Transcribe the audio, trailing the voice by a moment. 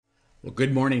Well,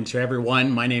 good morning to everyone.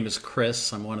 My name is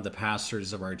Chris. I'm one of the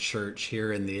pastors of our church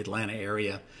here in the Atlanta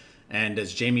area. And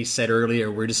as Jamie said earlier,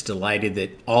 we're just delighted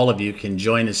that all of you can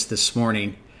join us this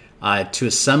morning to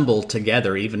assemble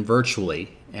together, even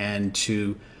virtually, and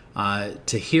to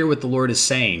hear what the Lord is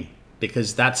saying,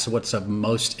 because that's what's of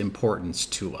most importance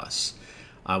to us.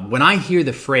 When I hear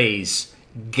the phrase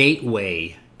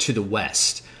gateway to the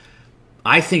West,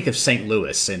 I think of St.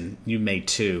 Louis, and you may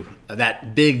too,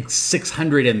 that big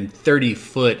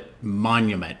 630-foot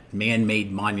monument,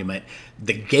 man-made monument,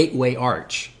 the Gateway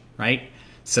Arch, right?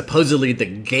 Supposedly the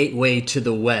gateway to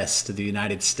the west of the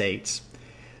United States.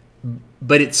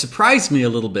 But it surprised me a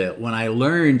little bit when I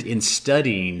learned in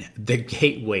studying the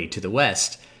gateway to the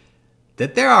west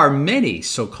that there are many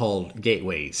so-called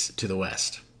gateways to the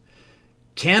west.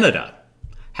 Canada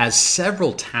has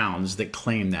several towns that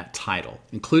claim that title,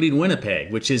 including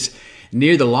Winnipeg, which is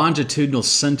near the longitudinal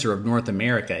center of North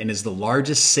America and is the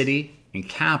largest city and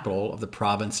capital of the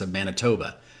province of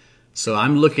Manitoba. So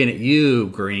I'm looking at you,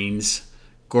 Greens,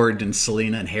 Gordon and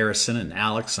Selena and Harrison and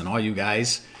Alex and all you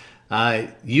guys.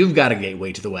 You've got a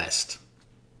gateway to the west.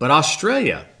 But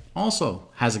Australia also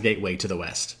has a gateway to the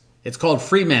west. It's called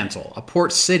Fremantle, a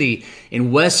port city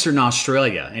in Western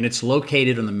Australia, and it's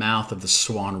located on the mouth of the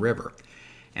Swan River.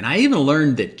 And I even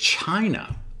learned that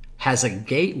China has a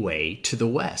gateway to the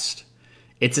west.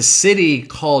 It's a city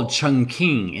called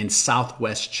Chongqing in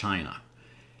southwest China.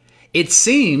 It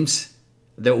seems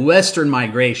that Western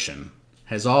migration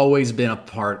has always been a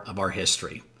part of our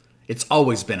history. It's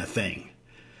always been a thing.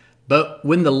 But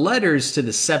when the letters to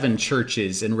the 7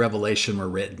 churches in Revelation were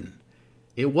written,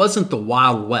 it wasn't the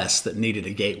Wild West that needed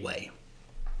a gateway.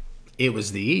 It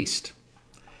was the East.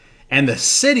 And the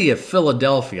city of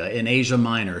Philadelphia in Asia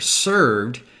Minor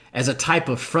served as a type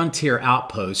of frontier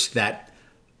outpost that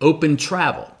opened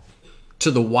travel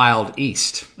to the wild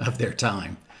east of their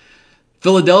time.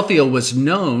 Philadelphia was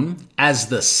known as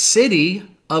the city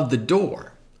of the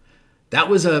door. That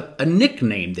was a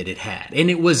nickname that it had, and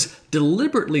it was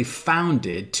deliberately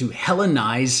founded to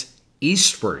Hellenize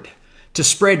eastward, to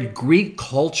spread Greek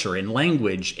culture and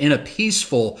language in a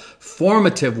peaceful,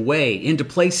 formative way into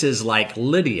places like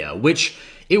Lydia, which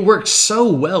it worked so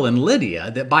well in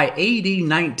Lydia that by AD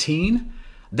 19,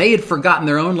 they had forgotten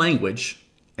their own language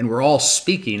and were all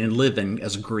speaking and living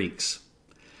as Greeks.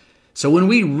 So when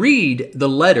we read the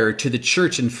letter to the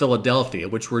church in Philadelphia,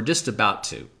 which we're just about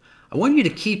to, I want you to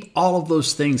keep all of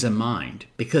those things in mind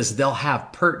because they'll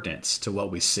have pertinence to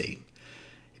what we see.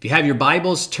 If you have your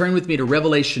Bibles, turn with me to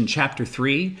Revelation chapter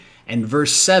 3 and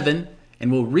verse 7,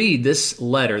 and we'll read this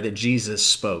letter that Jesus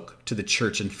spoke to the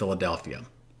church in Philadelphia.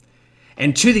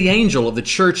 And to the angel of the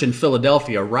church in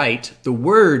Philadelphia write the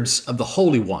words of the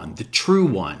Holy One, the true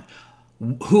One,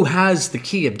 who has the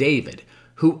key of David,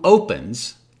 who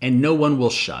opens and no one will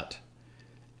shut,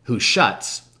 who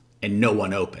shuts and no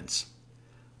one opens.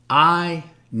 I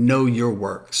know your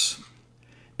works.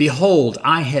 Behold,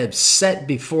 I have set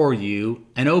before you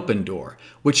an open door,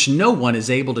 which no one is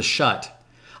able to shut.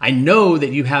 I know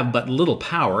that you have but little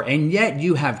power, and yet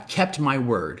you have kept my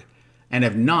word and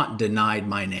have not denied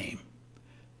my name.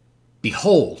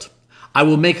 Behold, I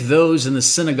will make those in the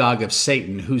synagogue of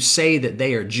Satan who say that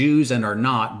they are Jews and are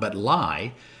not, but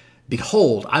lie.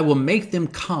 Behold, I will make them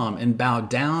come and bow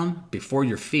down before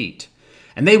your feet,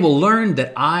 and they will learn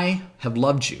that I have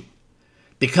loved you.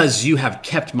 Because you have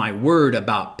kept my word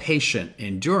about patient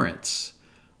endurance,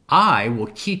 I will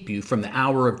keep you from the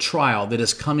hour of trial that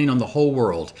is coming on the whole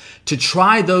world to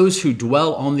try those who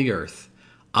dwell on the earth.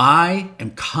 I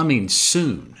am coming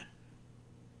soon.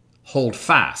 Hold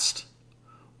fast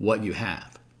what you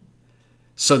have,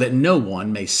 so that no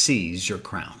one may seize your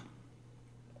crown.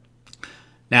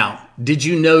 Now, did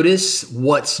you notice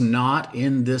what's not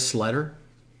in this letter?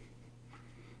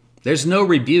 There's no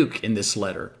rebuke in this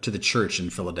letter to the church in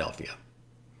Philadelphia.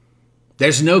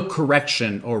 There's no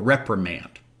correction or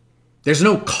reprimand. There's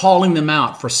no calling them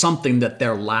out for something that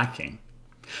they're lacking.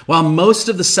 While most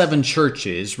of the 7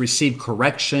 churches receive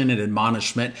correction and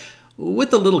admonishment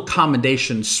with a little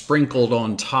commendation sprinkled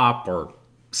on top or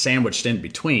sandwiched in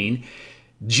between,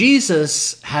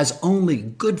 Jesus has only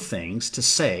good things to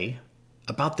say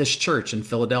about this church in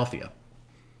Philadelphia.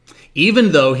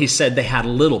 Even though he said they had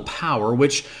little power,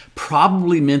 which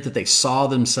probably meant that they saw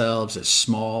themselves as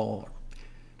small,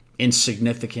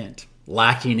 insignificant,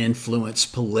 lacking influence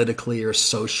politically or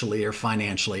socially or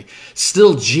financially,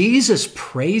 still Jesus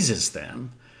praises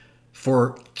them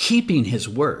for keeping his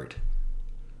word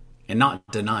and not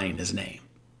denying his name.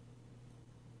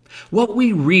 What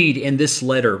we read in this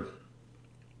letter,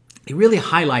 it really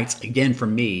highlights, again for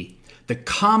me, the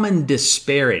common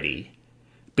disparity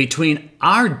between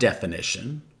our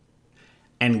definition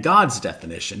and God's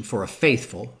definition for a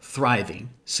faithful, thriving,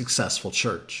 successful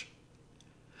church.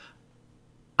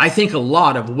 I think a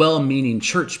lot of well-meaning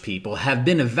church people have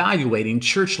been evaluating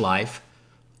church life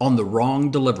on the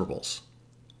wrong deliverables.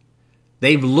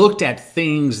 They've looked at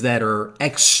things that are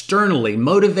externally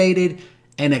motivated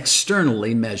and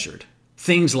externally measured.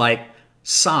 Things like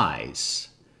size,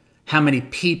 how many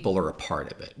people are a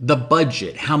part of it, the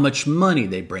budget, how much money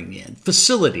they bring in,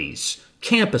 facilities,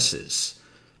 campuses,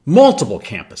 multiple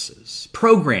campuses,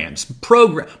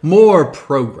 more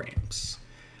programs.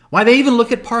 Why, they even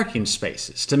look at parking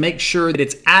spaces to make sure that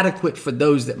it's adequate for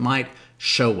those that might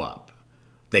show up.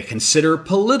 They consider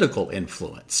political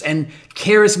influence and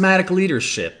charismatic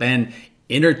leadership and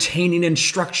entertaining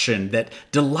instruction that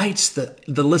delights the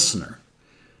listener.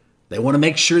 They want to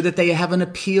make sure that they have an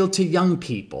appeal to young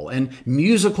people and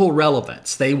musical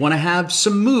relevance. They want to have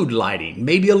some mood lighting,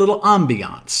 maybe a little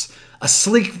ambiance, a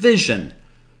sleek vision,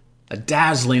 a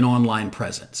dazzling online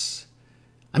presence.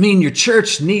 I mean, your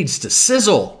church needs to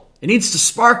sizzle. It needs to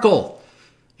sparkle.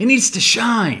 It needs to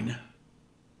shine.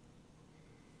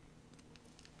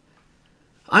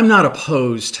 I'm not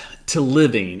opposed to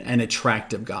living an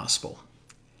attractive gospel.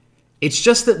 It's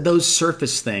just that those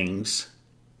surface things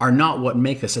are not what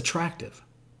make us attractive.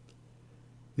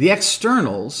 The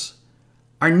externals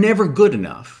are never good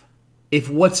enough if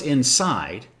what's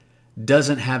inside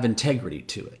doesn't have integrity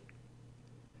to it.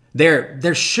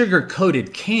 They're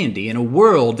sugar-coated candy in a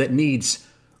world that needs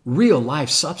real life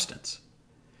substance.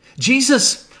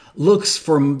 Jesus looks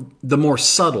for the more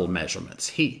subtle measurements.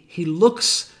 He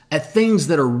looks at things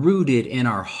that are rooted in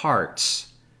our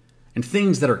hearts and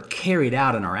things that are carried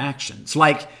out in our actions,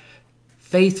 like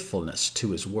faithfulness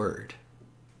to his word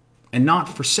and not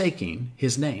forsaking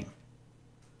his name.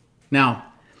 Now,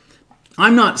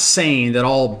 I'm not saying that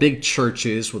all big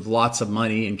churches with lots of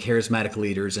money and charismatic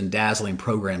leaders and dazzling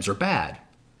programs are bad.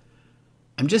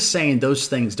 I'm just saying those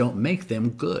things don't make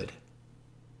them good.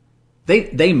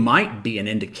 They might be an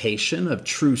indication of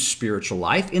true spiritual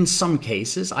life. In some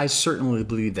cases, I certainly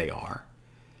believe they are.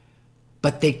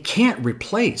 But they can't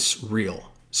replace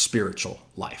real spiritual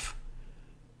life.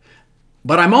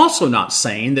 But I'm also not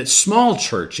saying that small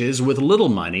churches with little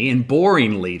money and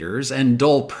boring leaders and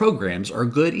dull programs are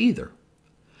good either.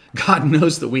 God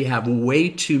knows that we have way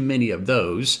too many of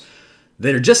those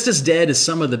that are just as dead as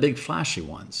some of the big flashy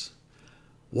ones.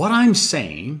 What I'm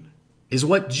saying is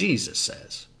what Jesus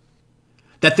says,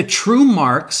 that the true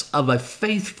marks of a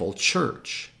faithful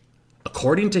church,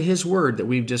 according to his word that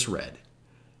we've just read,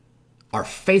 are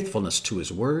faithfulness to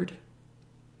his word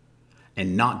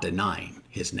and not denying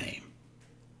his name.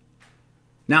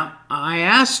 Now, I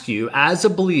ask you, as a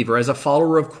believer, as a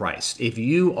follower of Christ, if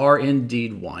you are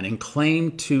indeed one and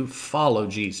claim to follow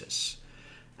Jesus,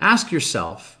 ask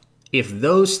yourself if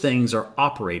those things are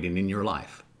operating in your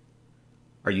life.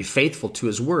 Are you faithful to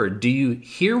his word? Do you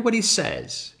hear what he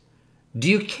says? Do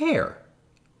you care?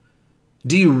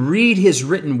 Do you read his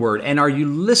written word? And are you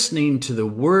listening to the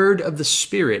word of the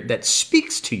Spirit that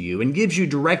speaks to you and gives you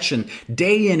direction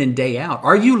day in and day out?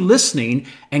 Are you listening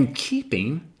and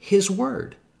keeping his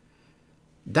word?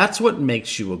 That's what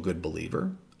makes you a good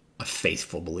believer, a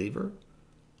faithful believer,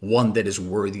 one that is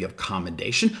worthy of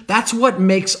commendation. That's what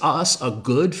makes us a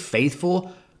good,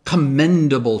 faithful,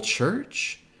 commendable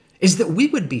church, is that we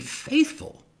would be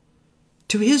faithful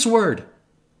to his word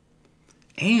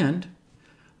and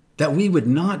that we would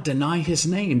not deny his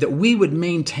name, that we would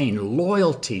maintain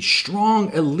loyalty,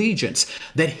 strong allegiance,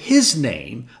 that his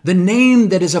name, the name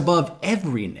that is above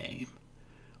every name,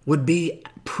 would be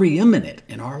preeminent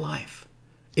in our life.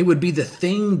 It would be the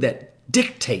thing that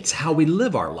dictates how we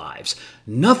live our lives.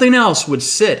 Nothing else would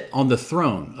sit on the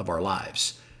throne of our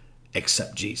lives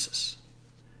except Jesus.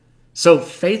 So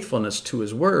faithfulness to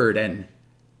his word and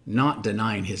not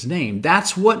denying his name,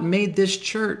 that's what made this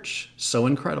church so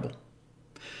incredible.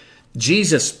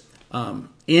 Jesus,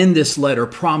 in this letter,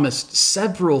 promised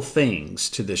several things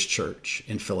to this church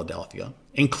in Philadelphia,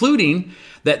 including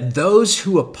that those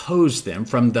who oppose them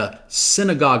from the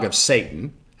synagogue of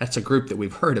Satan, that's a group that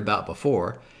we've heard about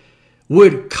before,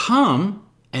 would come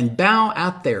and bow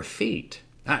at their feet.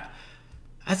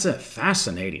 That's a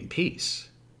fascinating piece.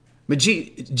 But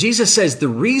Jesus says the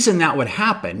reason that would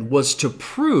happen was to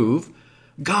prove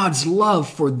God's love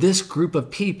for this group of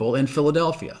people in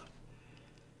Philadelphia.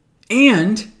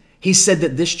 And he said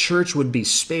that this church would be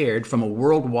spared from a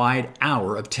worldwide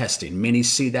hour of testing. Many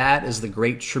see that as the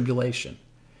Great Tribulation.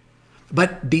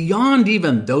 But beyond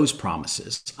even those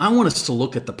promises, I want us to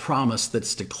look at the promise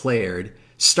that's declared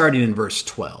starting in verse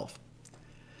 12.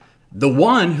 The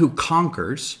one who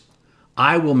conquers,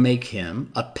 I will make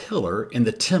him a pillar in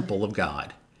the temple of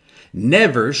God,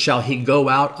 Never shall he go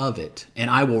out of it. And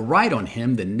I will write on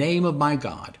him the name of my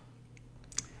God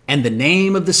and the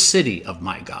name of the city of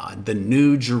my God, the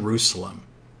New Jerusalem,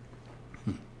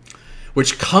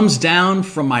 which comes down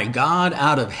from my God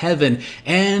out of heaven,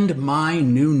 and my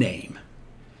new name.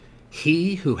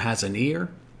 He who has an ear,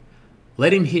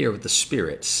 let him hear what the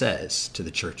Spirit says to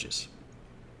the churches.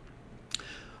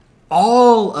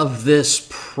 All of this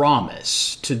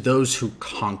promise to those who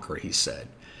conquer, he said,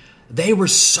 they were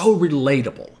so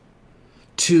relatable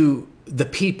to the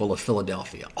people of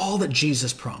Philadelphia, all that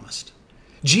Jesus promised.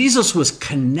 Jesus was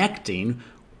connecting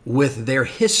with their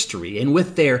history and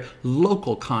with their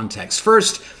local context.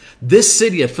 First, this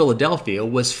city of Philadelphia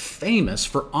was famous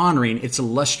for honoring its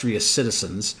illustrious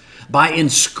citizens by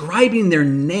inscribing their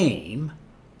name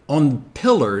on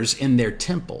pillars in their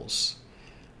temples.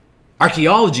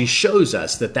 Archaeology shows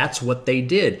us that that's what they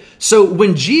did. So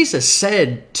when Jesus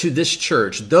said to this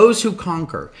church, those who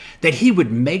conquer, that he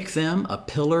would make them a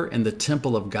pillar in the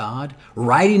temple of God,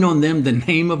 writing on them the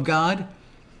name of God,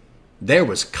 there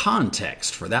was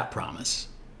context for that promise.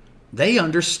 They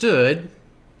understood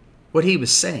what he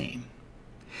was saying.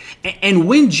 And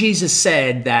when Jesus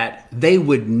said that they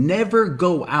would never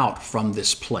go out from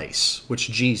this place,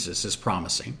 which Jesus is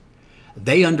promising,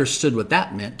 they understood what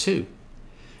that meant too.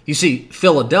 You see,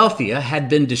 Philadelphia had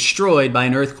been destroyed by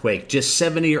an earthquake just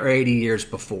 70 or 80 years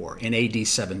before, in AD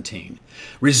 17,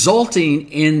 resulting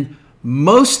in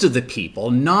most of the people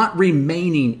not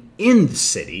remaining in the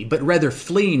city, but rather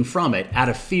fleeing from it out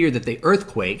of fear that the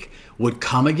earthquake would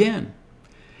come again.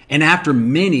 And after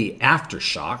many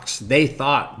aftershocks, they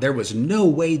thought there was no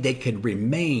way they could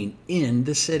remain in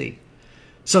the city.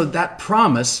 So that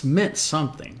promise meant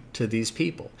something to these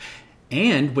people.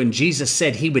 And when Jesus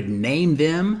said he would name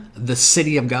them the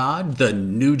city of God, the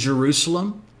New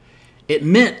Jerusalem, it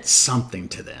meant something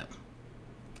to them.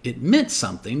 It meant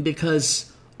something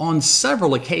because on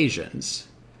several occasions,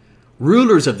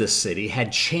 rulers of this city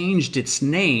had changed its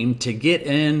name to get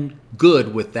in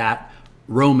good with that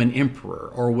Roman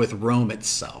emperor or with Rome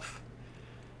itself.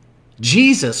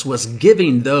 Jesus was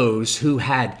giving those who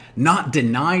had not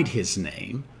denied his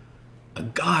name a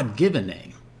God-given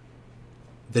name.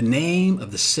 The name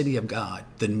of the city of God,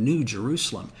 the New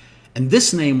Jerusalem. And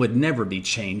this name would never be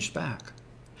changed back.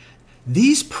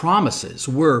 These promises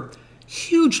were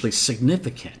hugely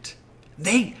significant.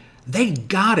 They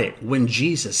got it when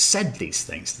Jesus said these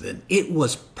things to them. It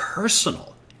was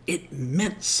personal. It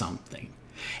meant something.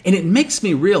 And it makes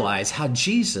me realize how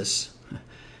Jesus,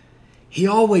 he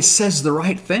always says the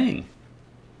right thing.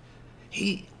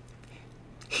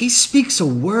 He speaks a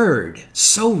word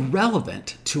so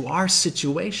relevant to our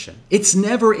situation. It's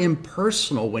never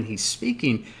impersonal when he's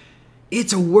speaking.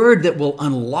 It's a word that will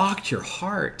unlock your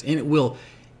heart, and it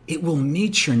will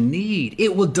meet your need.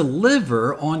 It will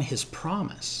deliver on his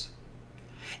promise.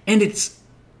 And it's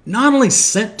not only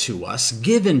sent to us,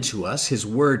 given to us, his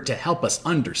word to help us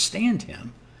understand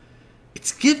him.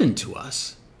 It's given to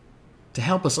us to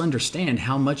help us understand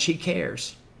how much he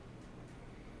cares.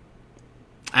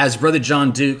 As Brother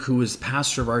John Duke, who was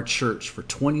pastor of our church for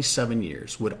 27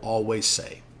 years, would always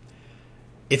say,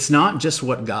 it's not just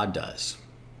what God does.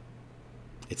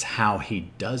 It's how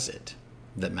he does it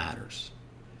that matters.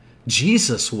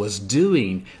 Jesus was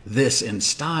doing this in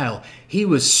style. He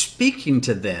was speaking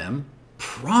to them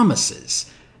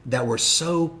promises that were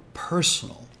so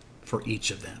personal for each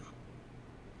of them.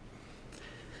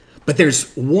 But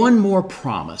there's one more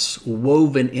promise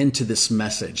woven into this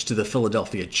message to the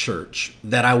Philadelphia church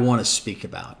that I want to speak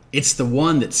about. It's the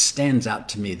one that stands out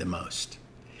to me the most.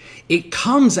 It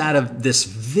comes out of this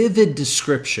vivid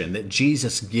description that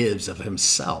Jesus gives of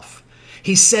himself.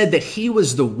 He said that he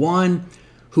was the one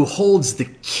who holds the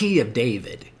key of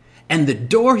David, and the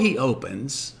door he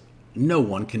opens, no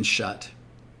one can shut.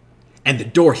 And the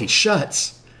door he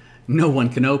shuts, no one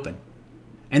can open.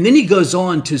 And then he goes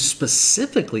on to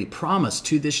specifically promise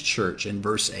to this church in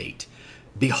verse 8,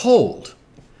 behold,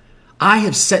 I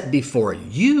have set before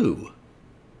you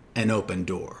an open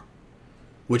door,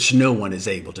 which no one is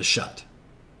able to shut.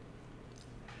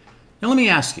 Now let me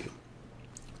ask you,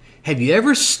 have you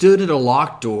ever stood at a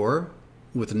locked door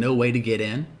with no way to get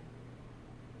in?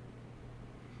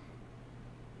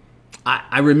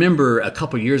 I remember a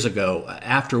couple years ago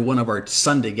after one of our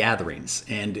Sunday gatherings,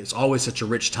 and it's always such a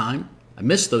rich time. I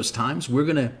miss those times. We're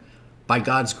going to, by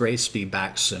God's grace, be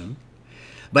back soon.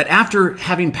 But after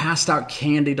having passed out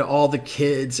candy to all the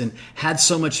kids and had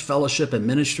so much fellowship and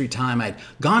ministry time, I'd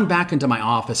gone back into my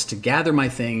office to gather my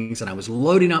things, and I was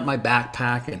loading up my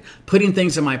backpack and putting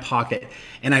things in my pocket.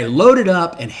 And I loaded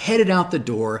up and headed out the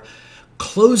door,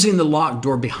 closing the locked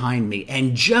door behind me.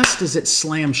 And just as it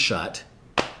slammed shut,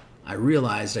 I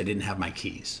realized I didn't have my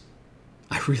keys.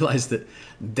 I realized that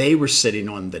they were sitting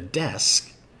on the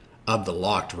desk of the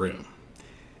locked room.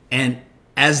 And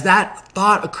as that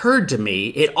thought occurred to me,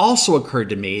 it also occurred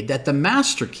to me that the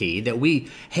master key that we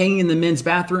hang in the men's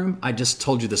bathroom, I just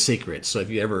told you the secret. So if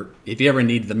you ever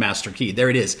need the master key, there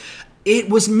it is. It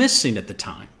was missing at the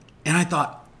time. And I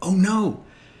thought, oh no.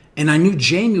 And I knew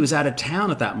Jamie was out of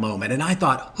town at that moment. And I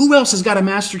thought, who else has got a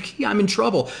master key? I'm in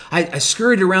trouble. I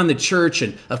scurried around the church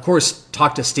and, of course,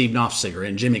 talked to Steve Knopfsiger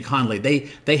and Jimmy Conley.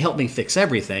 They helped me fix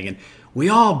everything. And we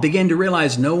all began to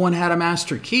realize no one had a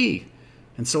master key.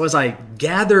 And so as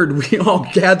we all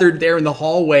gathered there in the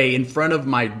hallway in front of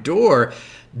my door,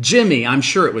 Jimmy, I'm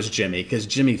sure it was Jimmy, because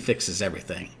Jimmy fixes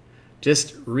everything,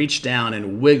 just reached down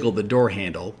and wiggled the door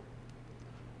handle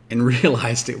and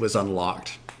realized it was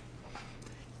unlocked.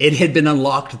 It had been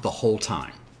unlocked the whole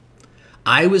time.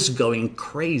 I was going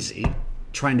crazy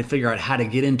trying to figure out how to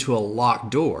get into a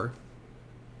locked door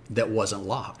that wasn't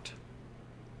locked.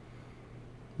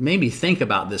 Made me think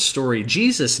about this story.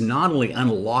 Jesus not only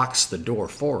unlocks the door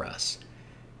for us,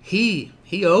 he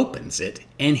opens it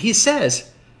and he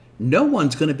says, no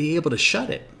one's going to be able to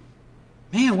shut it.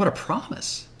 Man, what a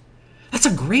promise. That's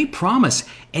a great promise.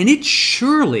 And it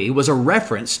surely was a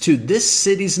reference to this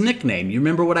city's nickname. You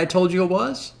remember what I told you it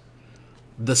was?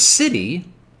 The city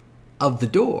of the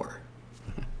door.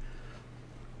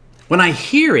 When I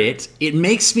hear it, it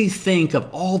makes me think of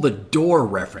all the door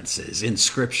references in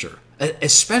Scripture,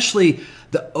 especially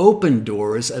the open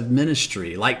doors of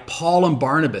ministry, like Paul and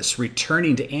Barnabas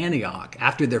returning to Antioch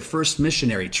after their first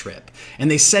missionary trip. And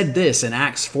they said this in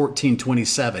Acts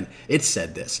 14:27. It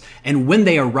said this, and when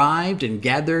they arrived and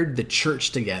gathered the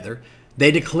church together,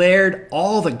 they declared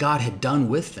all that God had done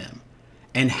with them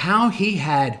and how he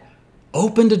had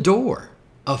opened a door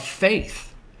of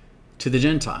faith to the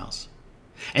Gentiles.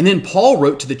 And then Paul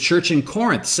wrote to the church in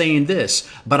Corinth saying this,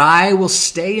 but I will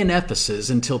stay in Ephesus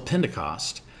until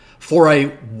Pentecost, for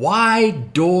a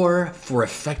wide door for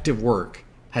effective work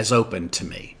has opened to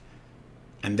me,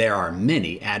 and there are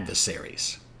many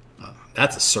adversaries.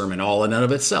 That's a sermon all in and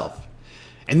of itself.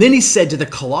 And then he said to the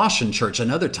Colossian church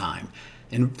another time,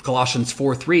 in Colossians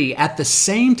 4:3, at the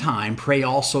same time pray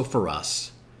also for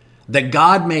us, that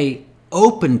God may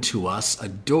open to us a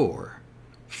door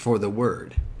for the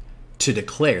word, to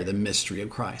declare the mystery of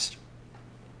Christ.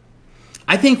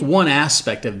 I think one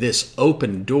aspect of this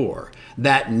open door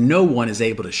that no one is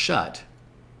able to shut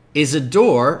is a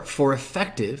door for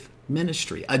effective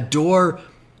ministry, a door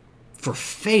for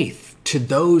faith to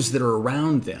those that are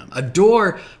around them, a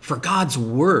door for God's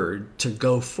word to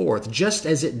go forth, just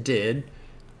as it did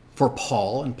for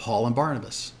Paul and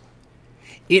Barnabas.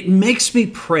 It makes me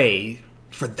pray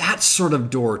for that sort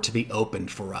of door to be opened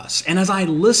for us. And as I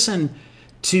listen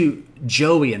to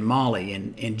Joey and Molly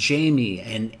and Jamie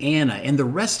and Anna and the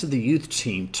rest of the youth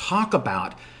team talk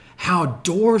about how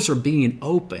doors are being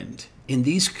opened in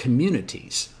these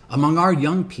communities among our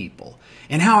young people,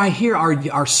 and how I hear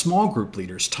our small group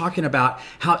leaders talking about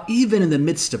how even in the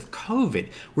midst of COVID,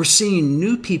 we're seeing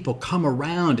new people come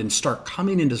around and start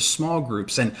coming into small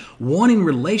groups and wanting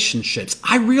relationships,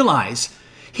 I realize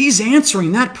he's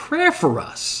answering that prayer for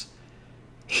us.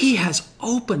 He has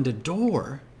opened a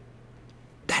door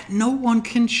that no one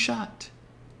can shut.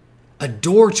 A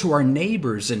door to our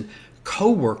neighbors and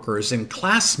co-workers and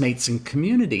classmates and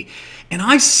community. And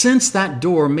I sense that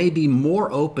door may be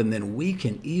more open than we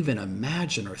can even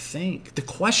imagine or think. The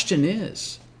question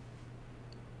is,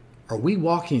 are we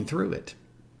walking through it?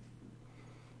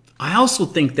 I also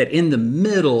think that in the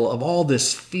middle of all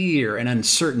this fear and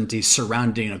uncertainty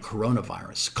surrounding a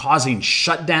coronavirus, causing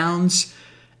shutdowns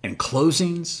and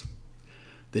closings,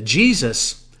 that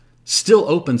Jesus still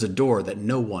opens a door that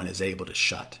no one is able to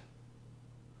shut.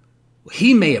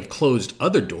 He may have closed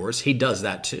other doors. He does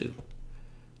that too.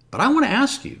 But I want to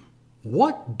ask you,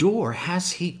 what door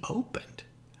has he opened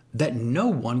that no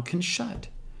one can shut?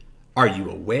 Are you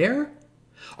aware?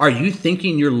 Are you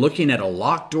thinking you're looking at a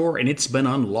locked door and it's been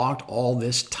unlocked all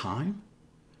this time?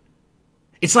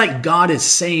 It's like God is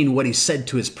saying what he said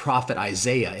to his prophet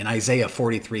Isaiah in Isaiah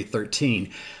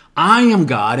 43:13. I am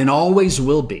God and always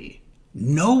will be.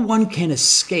 No one can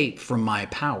escape from my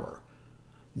power.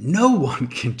 No one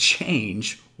can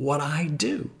change what I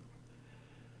do.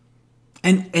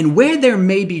 And where there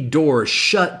may be doors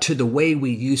shut to the way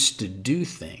we used to do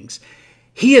things,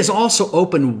 he has also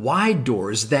opened wide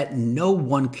doors that no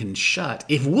one can shut.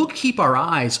 If we'll keep our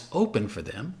eyes open for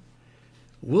them,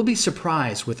 we'll be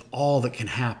surprised with all that can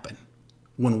happen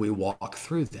when we walk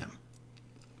through them.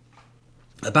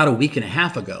 about a week and a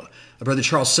half ago, Brother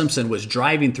Charles Simpson was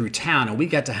driving through town, and we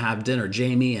got to have dinner.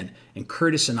 Jamie and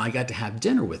Curtis and I got to have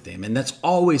dinner with him, and that's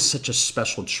always such a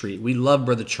special treat. We love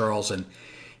Brother Charles, and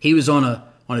he was on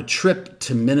a trip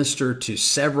to minister to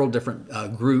several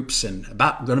different groups, and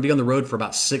going to be on the road for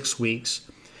about 6 weeks.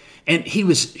 And he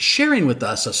was sharing with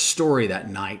us a story that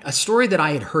night, a story that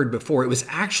I had heard before. It was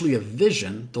actually a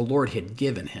vision the Lord had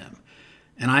given him.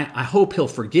 And I hope he'll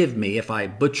forgive me if I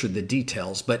butchered the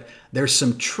details, but there's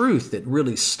some truth that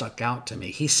really stuck out to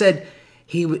me. He said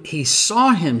he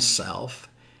saw himself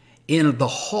in the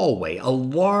hallway, a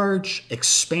large,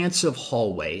 expansive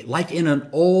hallway, like in an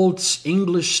old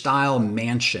English-style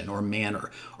mansion or manor,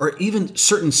 or even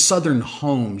certain southern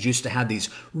homes used to have these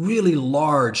really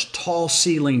large,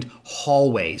 tall-ceilinged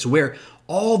hallways where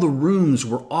all the rooms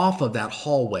were off of that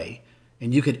hallway.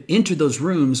 And you could enter those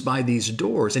rooms by these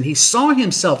doors. And he saw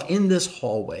himself in this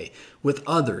hallway with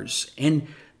others. And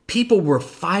people were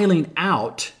filing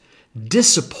out,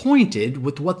 disappointed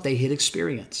with what they had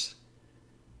experienced.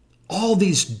 All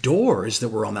these doors that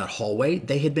were on that hallway,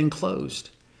 they had been closed.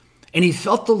 And he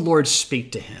felt the Lord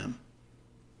speak to him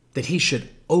that he should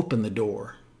open the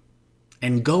door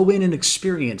and go in and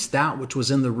experience that which was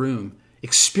in the room.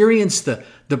 Experience the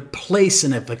place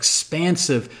and of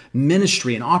expansive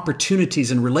ministry and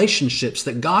opportunities and relationships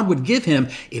that God would give him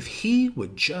if he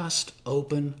would just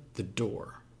open the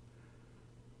door.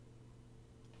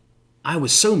 I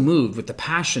was so moved with the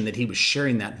passion that he was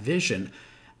sharing that vision.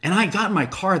 And I got in my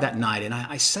car that night and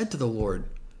I said to the Lord,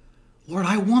 Lord,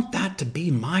 I want that to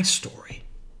be my story.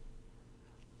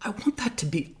 I want that to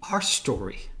be our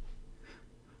story.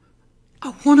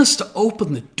 I want us to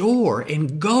open the door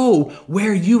and go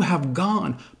where you have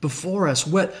gone before us,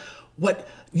 what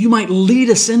you might lead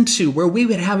us into, where we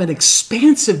would have an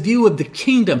expansive view of the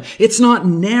kingdom. It's not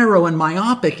narrow and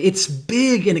myopic. It's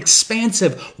big and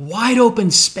expansive, wide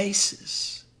open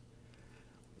spaces.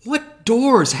 What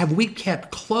doors have we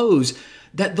kept closed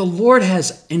that the Lord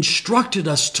has instructed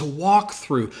us to walk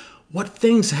through? What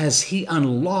things has he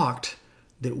unlocked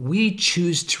that we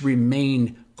choose to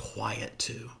remain quiet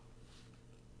to?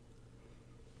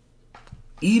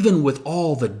 Even with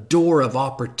all the door of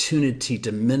opportunity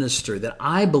to minister that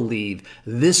I believe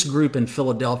this group in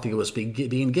Philadelphia was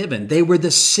being given. They were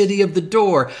the city of the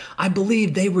door. I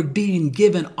believe they were being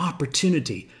given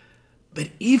opportunity. But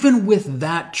even with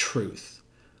that truth,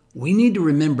 we need to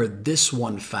remember this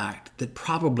one fact that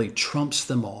probably trumps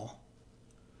them all.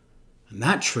 And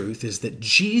that truth is that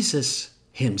Jesus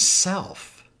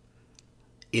himself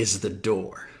is the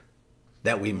door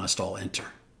that we must all enter.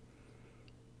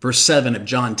 Verse 7 of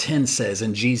John 10 says,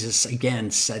 and Jesus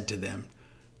again said to them,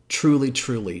 truly,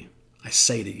 truly, I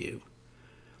say to you,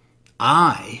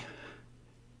 I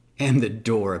am the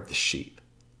door of the sheep.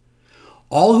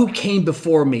 All who came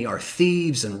before me are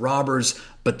thieves and robbers,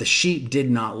 but the sheep did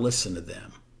not listen to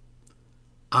them.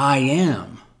 I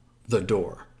am the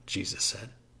door, Jesus said.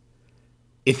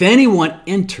 If anyone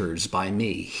enters by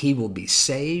me, he will be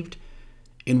saved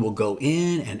and will go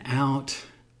in and out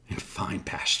and find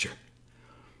pasture.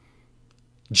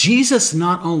 Jesus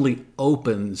not only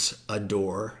opens a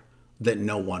door that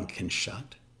no one can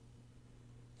shut,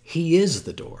 he is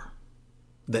the door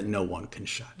that no one can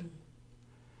shut.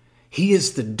 He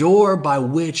is the door by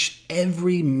which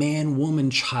every man, woman,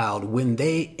 child, when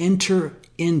they enter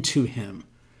into him,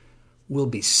 will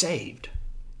be saved.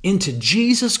 Into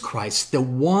Jesus Christ, the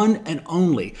one and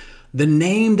only, the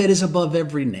name that is above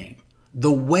every name,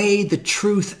 the way, the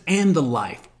truth, and the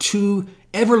life, to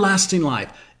everlasting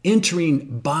life,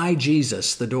 entering by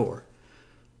Jesus, the door.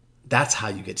 That's how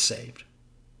you get saved.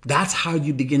 That's how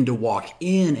you begin to walk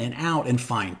in and out and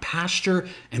find pasture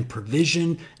and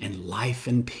provision and life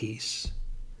and peace.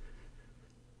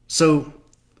 So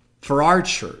for our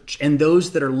church and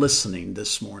those that are listening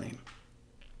this morning,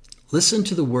 listen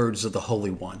to the words of the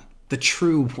Holy One, the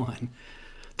true one,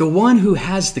 the one who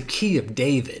has the key of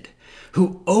David,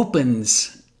 who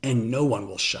opens and no one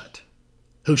will shut,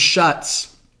 who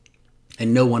shuts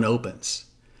and no one opens.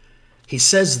 He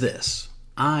says this,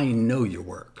 I know your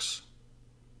works.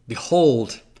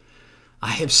 Behold, I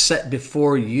have set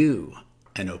before you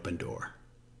an open door,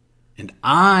 and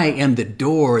I am the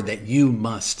door that you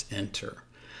must enter.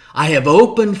 I have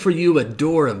opened for you a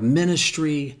door of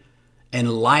ministry and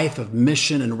life of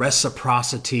mission and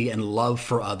reciprocity and love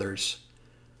for others.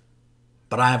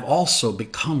 But I have also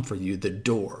become for you the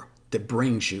door that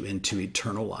brings you into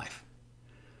eternal life.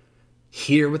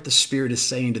 Hear what the Spirit is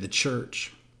saying to the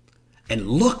church and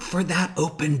look for that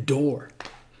open door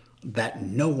that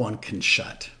no one can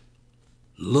shut.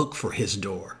 Look for his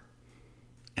door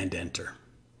and enter.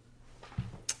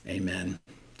 Amen.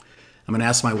 I'm going to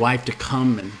ask my wife to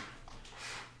come, and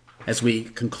as we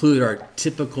conclude our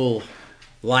typical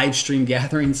live stream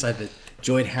gatherings, I've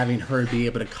enjoyed having her be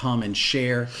able to come and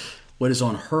share what is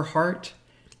on her heart,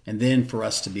 and then for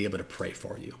us to be able to pray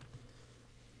for you.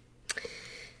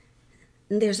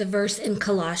 There's a verse in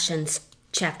Colossians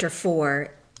chapter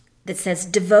 4 that says,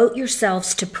 "Devote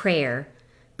yourselves to prayer,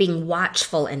 being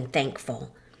watchful and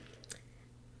thankful.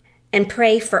 And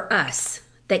pray for us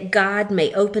that God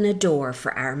may open a door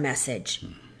for our message,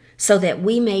 so that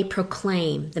we may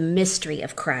proclaim the mystery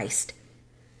of Christ.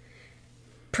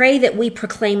 Pray that we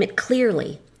proclaim it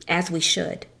clearly as we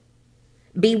should.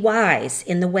 Be wise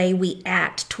in the way we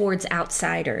act towards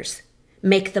outsiders.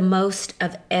 Make the most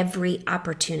of every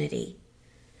opportunity.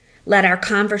 Let our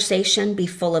conversation be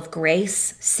full of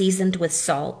grace, seasoned with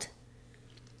salt,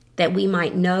 that we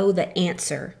might know the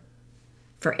answer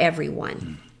for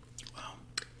everyone." Wow.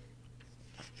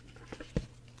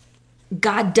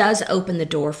 God does open the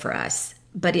door for us,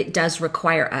 but it does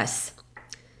require us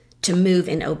to move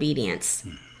in obedience,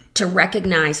 to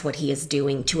recognize what he is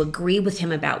doing, to agree with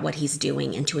him about what he's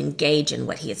doing, and to engage in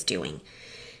what he is doing.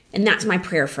 And that's my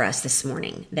prayer for us this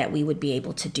morning, that we would be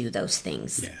able to do those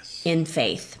things in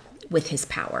faith with his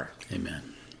power.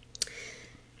 Amen.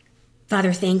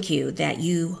 Father, thank you that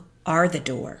you are the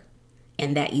door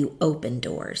and that you open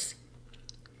doors.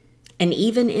 And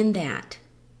even in that,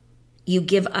 you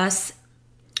give us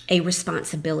a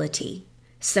responsibility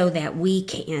so that we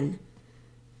can,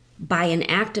 by an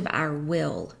act of our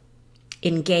will,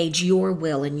 engage your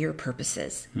will and your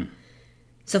purposes.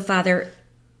 So, Father,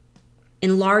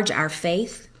 enlarge our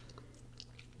faith,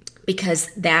 because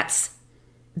that's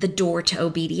the door to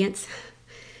obedience.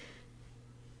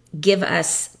 Give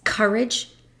us courage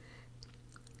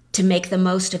to make the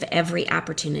most of every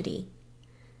opportunity,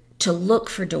 to look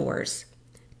for doors,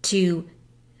 to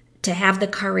have the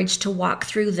courage to walk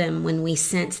through them when we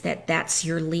sense that that's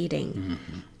your leading.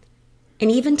 And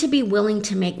even to be willing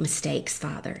to make mistakes,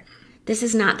 Father. This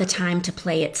is not the time to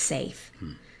play it safe.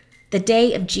 The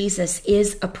day of Jesus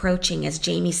is approaching, as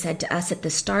Jamie said to us at the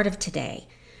start of today.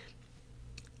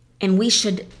 And we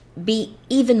should be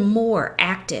even more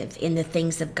active in the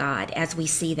things of God as we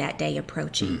see that day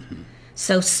approaching.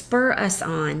 So spur us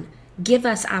on, give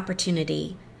us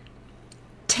opportunity,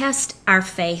 test our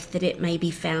faith that it may be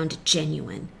found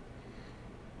genuine,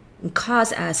 and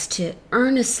cause us to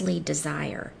earnestly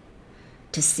desire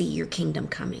to see your kingdom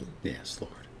coming. Yes,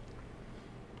 Lord.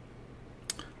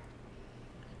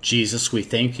 Jesus, we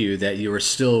thank you that you are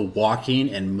still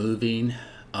walking and moving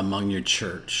among your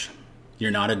church. You're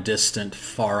not a distant,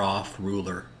 far-off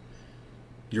ruler.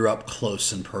 You're up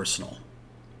close and personal.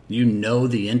 You know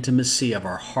the intimacy of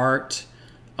our heart,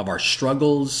 of our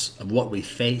struggles, of what we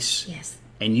face. Yes.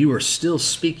 And you are still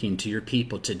speaking to your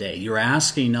people today. You're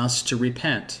asking us to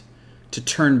repent, to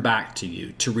turn back to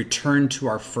you, to return to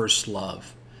our first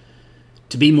love,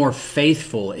 to be more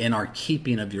faithful in our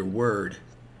keeping of your word,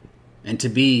 and to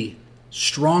be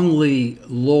strongly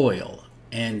loyal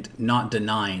and not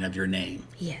denying of your name.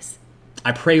 Yes.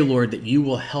 I pray, Lord, that you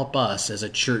will help us as a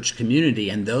church community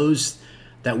and those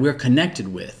that we're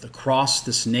connected with across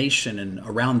this nation and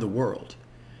around the world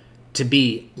to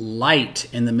be light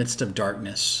in the midst of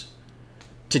darkness,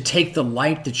 to take the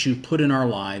light that you put in our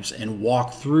lives and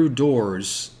walk through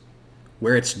doors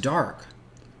where it's dark,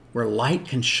 where light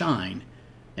can shine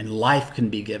and life can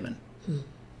be given.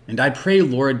 And I pray,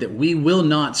 Lord, that we will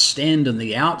not stand on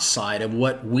the outside of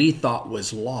what we thought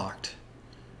was locked,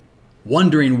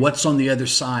 wondering what's on the other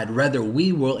side. Rather,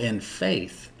 we will in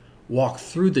faith walk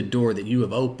through the door that you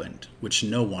have opened, which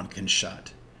no one can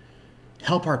shut.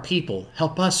 Help our people,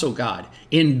 help us, O God,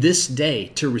 in this day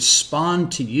to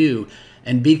respond to you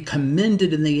and be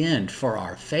commended in the end for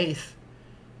our faith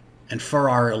and for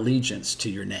our allegiance to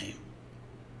your name.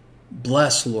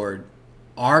 Bless, Lord,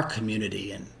 our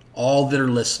community and all that are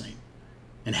listening,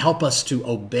 and help us to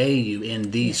obey you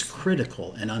in these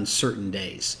critical and uncertain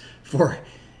days. For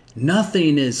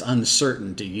nothing is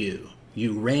uncertain to you.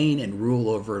 You reign and rule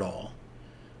over it all.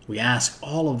 We ask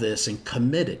all of this and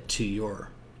commit it to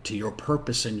your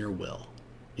purpose and your will.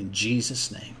 In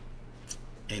Jesus' name,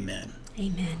 amen.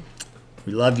 Amen.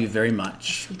 We love you very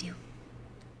much. Yes, we do.